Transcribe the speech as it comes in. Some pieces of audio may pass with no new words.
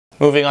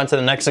Moving on to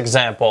the next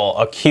example,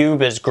 a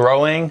cube is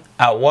growing.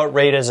 At what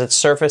rate is its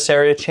surface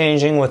area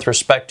changing with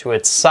respect to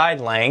its side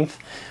length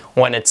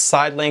when its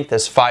side length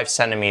is 5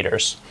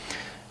 centimeters?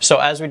 So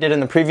as we did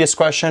in the previous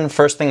question,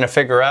 first thing to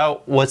figure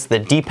out, what's the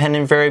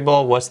dependent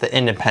variable, what's the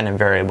independent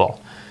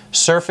variable?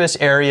 Surface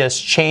area is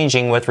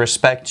changing with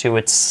respect to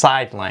its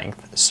side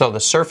length. So the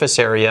surface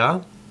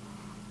area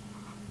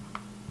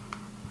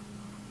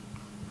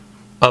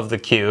of the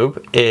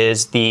cube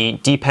is the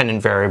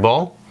dependent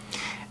variable,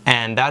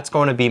 and that's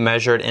going to be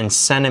measured in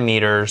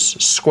centimeters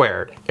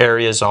squared.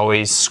 Area is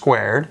always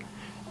squared,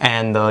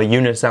 and the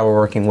units that we're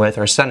working with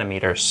are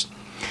centimeters.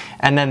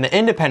 And then the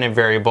independent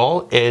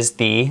variable is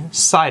the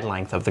side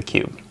length of the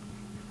cube,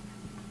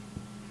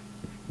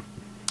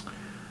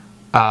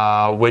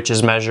 which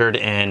is measured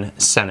in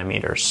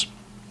centimeters.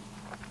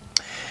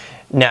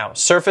 Now,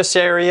 surface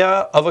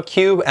area of a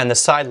cube and the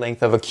side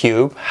length of a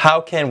cube, how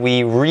can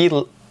we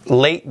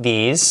relate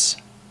these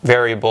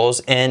variables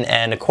in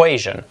an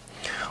equation?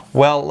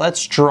 Well,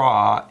 let's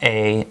draw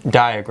a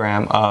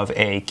diagram of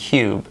a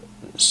cube.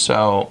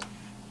 So,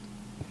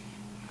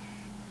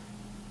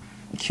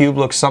 cube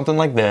looks something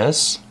like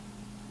this.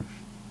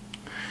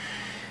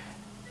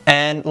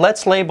 And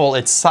let's label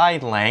its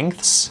side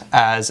lengths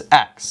as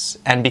x.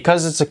 And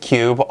because it's a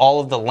cube,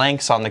 all of the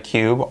lengths on the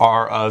cube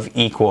are of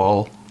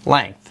equal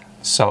length.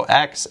 So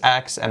x,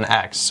 x, and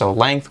x. So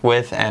length,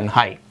 width, and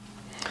height.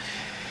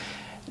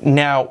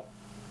 Now,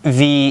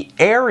 the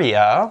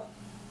area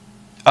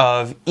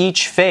of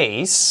each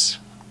face,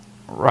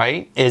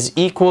 right, is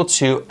equal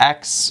to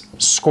x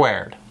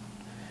squared.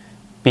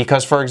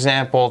 Because, for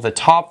example, the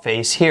top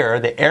face here,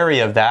 the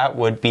area of that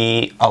would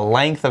be a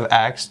length of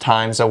x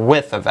times a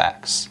width of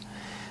x.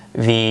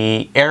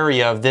 The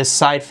area of this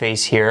side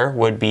face here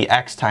would be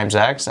x times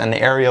x, and the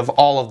area of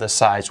all of the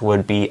sides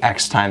would be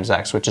x times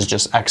x, which is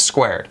just x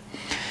squared.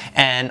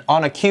 And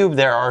on a cube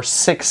there are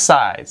 6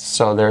 sides,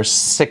 so there's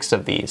 6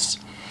 of these.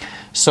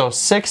 So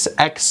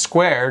 6x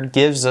squared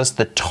gives us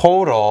the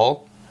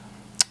total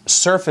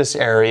surface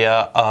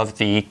area of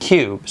the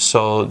cube.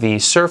 So the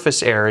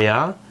surface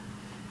area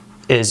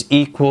is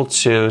equal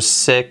to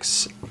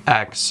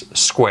 6x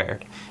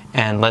squared.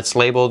 And let's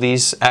label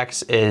these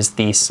x is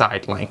the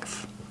side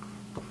length.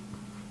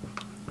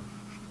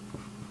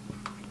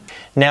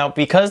 Now,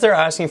 because they're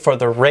asking for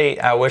the rate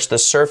at which the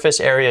surface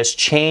area is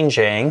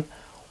changing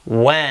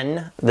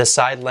when the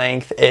side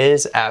length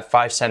is at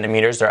 5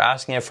 centimeters, they're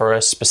asking it for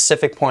a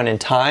specific point in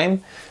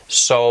time.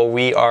 So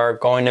we are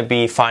going to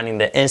be finding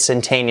the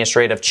instantaneous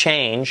rate of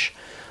change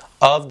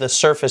of the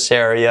surface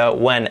area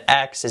when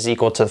x is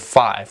equal to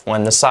 5.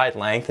 When the side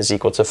length is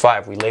equal to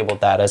 5, we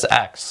labeled that as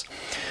x.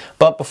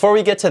 But before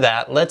we get to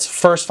that, let's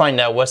first find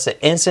out what's the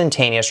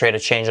instantaneous rate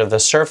of change of the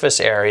surface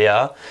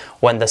area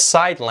when the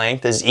side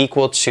length is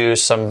equal to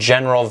some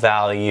general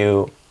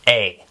value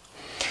a.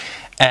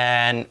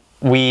 And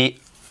we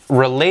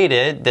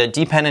related the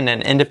dependent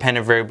and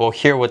independent variable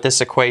here with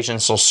this equation,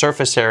 so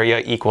surface area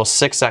equals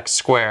 6x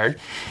squared.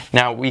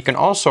 Now we can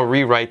also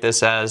rewrite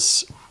this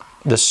as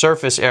the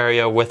surface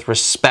area with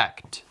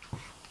respect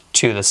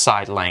to the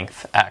side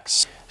length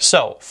x.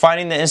 So,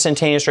 finding the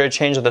instantaneous rate of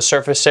change of the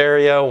surface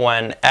area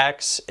when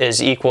x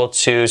is equal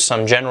to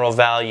some general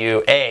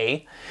value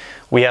a,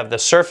 we have the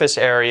surface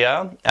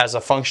area as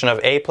a function of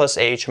a plus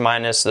h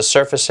minus the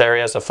surface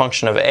area as a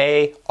function of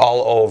a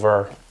all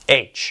over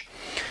h.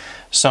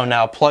 So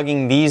now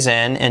plugging these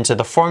into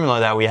the formula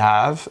that we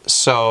have,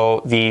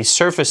 so the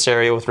surface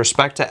area with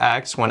respect to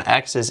x when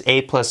x is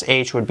a plus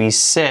h would be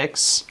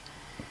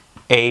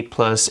 6a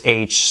plus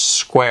h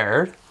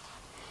squared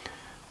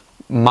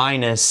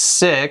minus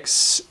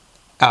 6,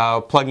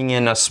 plugging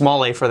in a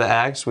small a for the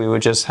x, we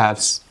would just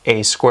have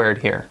a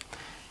squared here.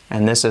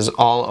 And this is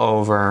all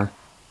over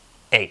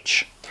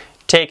h.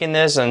 Taking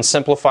this and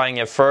simplifying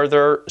it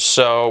further,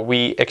 so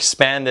we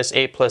expand this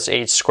a plus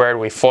h squared,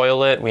 we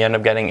FOIL it, we end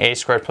up getting a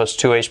squared plus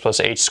 2h plus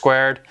h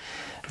squared.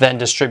 Then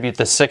distribute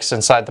the 6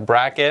 inside the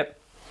bracket.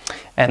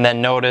 And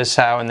then notice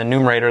how in the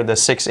numerator the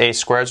 6a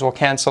squareds will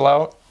cancel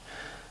out.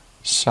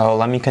 So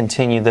let me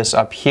continue this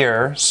up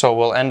here. So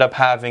we'll end up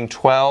having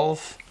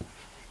 12ah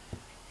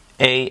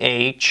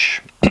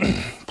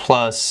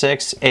plus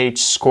 6h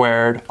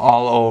squared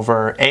all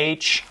over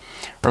h.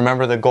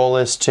 Remember, the goal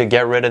is to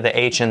get rid of the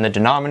h in the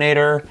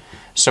denominator.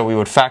 So we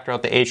would factor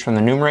out the h from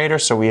the numerator.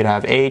 So we'd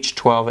have h,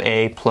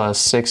 12a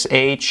plus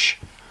 6h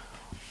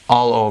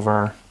all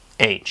over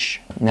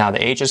h. Now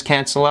the h's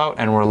cancel out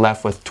and we're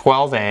left with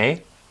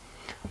 12a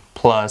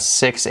plus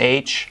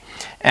 6h.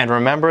 And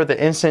remember,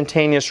 the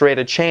instantaneous rate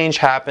of change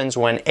happens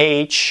when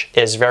h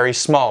is very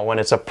small, when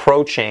it's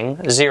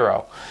approaching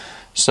 0.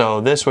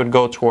 So this would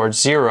go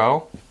towards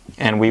 0,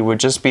 and we would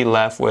just be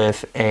left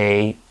with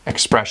a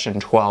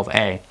expression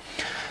 12a.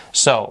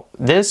 So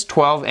this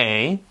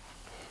 12a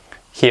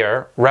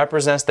here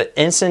represents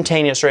the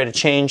instantaneous rate of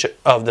change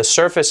of the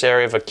surface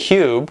area of a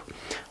cube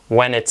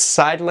when its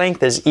side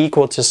length is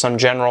equal to some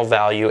general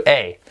value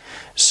a.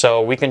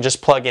 So we can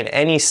just plug in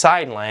any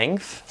side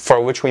length for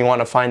which we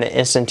want to find the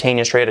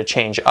instantaneous rate of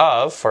change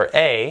of for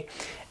a,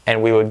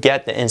 and we would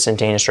get the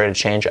instantaneous rate of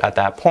change at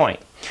that point.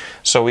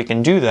 So we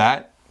can do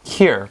that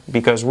here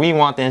because we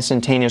want the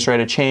instantaneous rate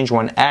of change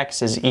when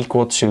x is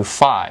equal to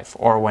 5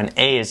 or when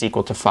a is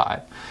equal to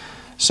 5.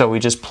 So we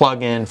just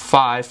plug in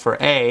 5 for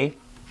a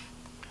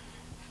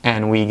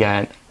and we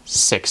get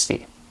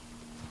 60.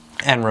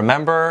 And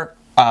remember,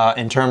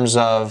 in terms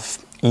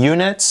of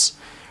units,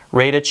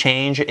 rate of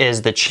change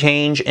is the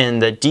change in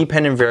the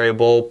dependent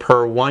variable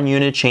per 1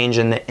 unit change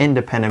in the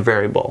independent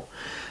variable.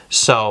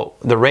 So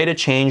the rate of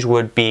change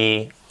would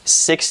be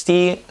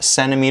 60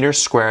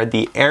 centimeters squared.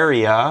 The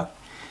area,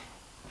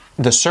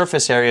 the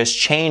surface area is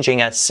changing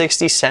at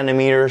 60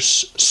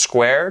 centimeters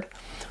squared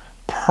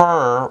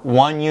per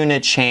 1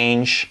 unit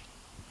change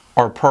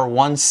or per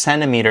 1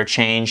 centimeter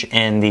change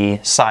in the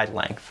side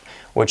length,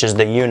 which is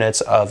the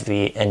units of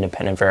the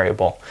independent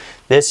variable.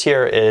 This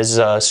here is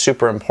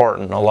super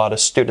important. A lot of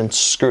students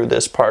screw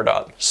this part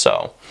up.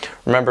 So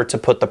remember to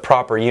put the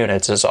proper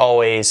units as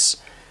always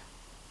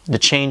the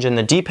change in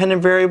the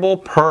dependent variable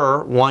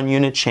per 1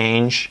 unit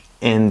change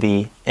in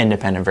the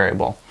independent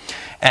variable.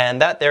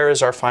 And that there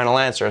is our final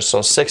answer.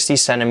 So 60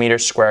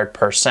 centimeters squared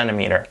per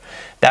centimeter.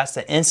 That's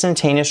the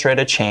instantaneous rate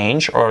of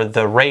change, or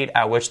the rate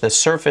at which the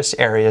surface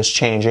area is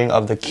changing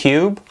of the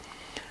cube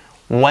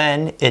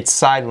when its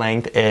side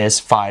length is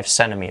 5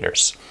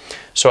 centimeters.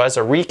 So as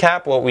a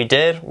recap, what we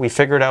did, we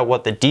figured out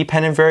what the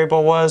dependent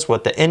variable was,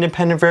 what the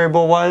independent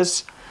variable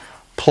was,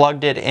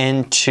 plugged it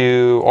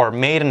into, or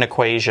made an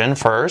equation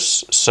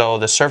first. So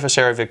the surface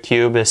area of a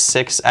cube is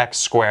 6x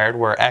squared,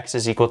 where x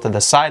is equal to the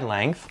side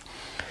length.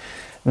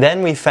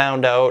 Then we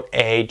found out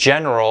a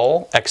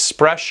general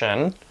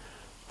expression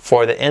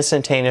for the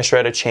instantaneous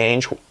rate of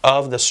change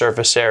of the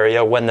surface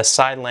area when the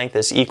side length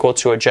is equal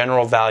to a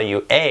general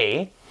value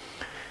a.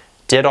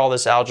 Did all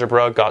this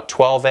algebra, got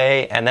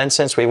 12a, and then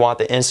since we want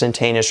the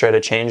instantaneous rate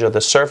of change of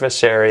the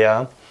surface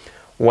area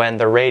when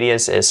the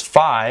radius is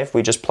 5,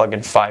 we just plug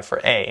in 5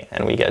 for a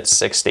and we get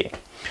 60.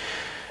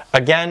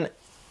 Again,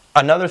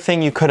 another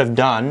thing you could have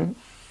done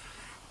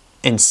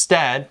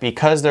instead,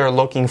 because they're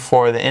looking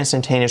for the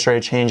instantaneous rate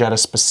of change at a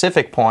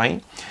specific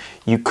point,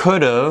 you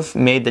could have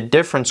made the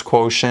difference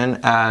quotient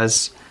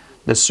as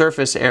the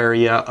surface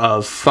area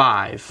of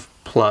 5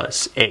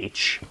 plus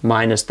h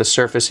minus the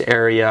surface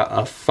area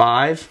of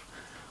 5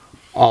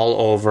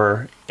 all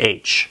over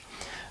h.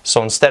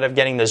 So instead of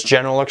getting this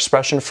general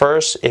expression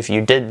first, if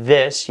you did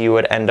this, you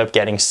would end up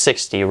getting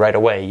 60 right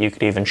away. You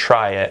could even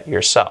try it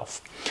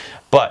yourself.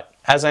 But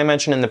as I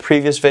mentioned in the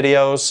previous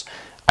videos,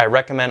 I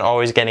recommend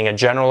always getting a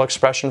general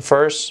expression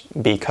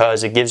first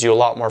because it gives you a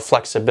lot more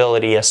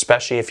flexibility,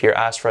 especially if you're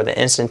asked for the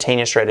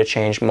instantaneous rate of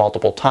change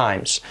multiple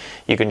times.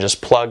 You can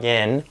just plug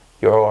in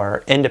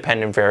your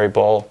independent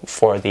variable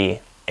for the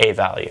a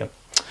value.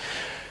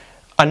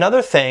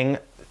 Another thing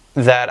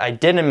that I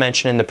didn't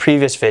mention in the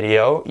previous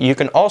video, you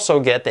can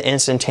also get the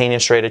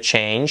instantaneous rate of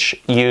change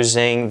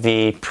using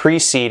the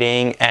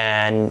preceding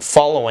and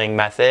following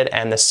method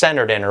and the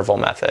centered interval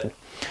method.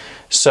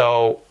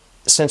 So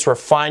since we're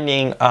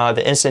finding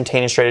the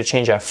instantaneous rate of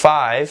change at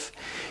 5,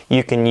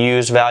 you can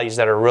use values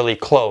that are really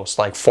close,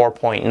 like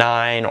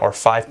 4.9 or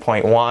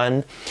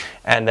 5.1,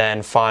 and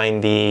then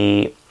find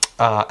the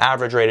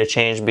average rate of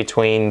change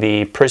between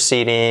the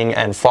preceding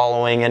and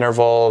following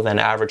interval, then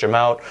average them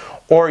out.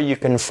 Or you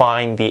can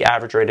find the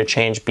average rate of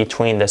change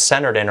between the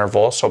centered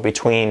interval, so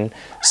between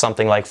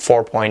something like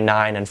 4.9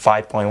 and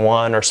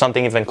 5.1, or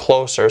something even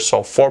closer,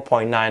 so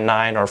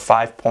 4.99 or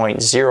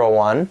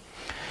 5.01.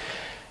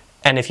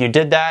 And if you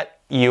did that,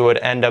 you would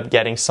end up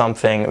getting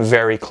something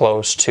very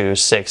close to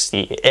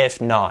 60, if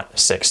not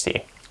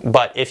 60.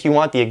 But if you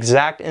want the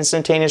exact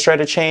instantaneous rate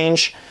of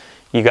change,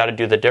 you got to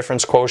do the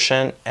difference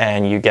quotient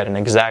and you get an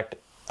exact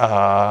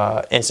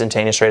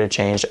instantaneous rate of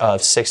change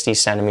of 60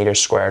 centimeters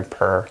squared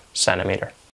per centimeter.